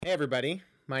Hey, everybody.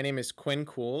 My name is Quinn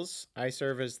Cools. I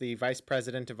serve as the Vice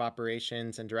President of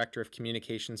Operations and Director of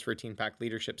Communications for TeenPact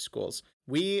Leadership Schools.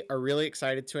 We are really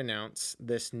excited to announce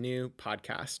this new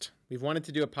podcast. We've wanted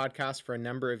to do a podcast for a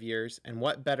number of years, and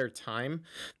what better time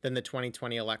than the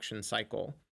 2020 election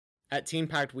cycle? At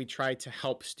TeenPact, we try to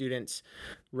help students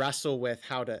wrestle with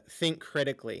how to think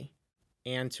critically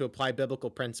and to apply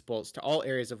biblical principles to all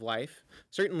areas of life.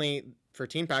 Certainly, for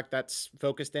TeenPact, that's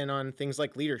focused in on things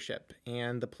like leadership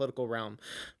and the political realm.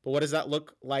 But what does that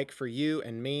look like for you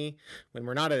and me when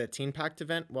we're not at a TeenPact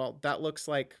event? Well, that looks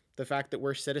like the fact that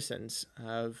we're citizens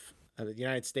of the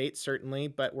United States, certainly,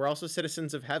 but we're also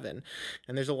citizens of heaven.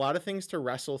 And there's a lot of things to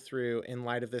wrestle through in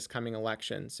light of this coming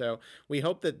election. So we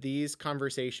hope that these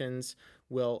conversations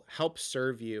will help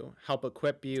serve you, help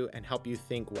equip you, and help you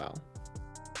think well.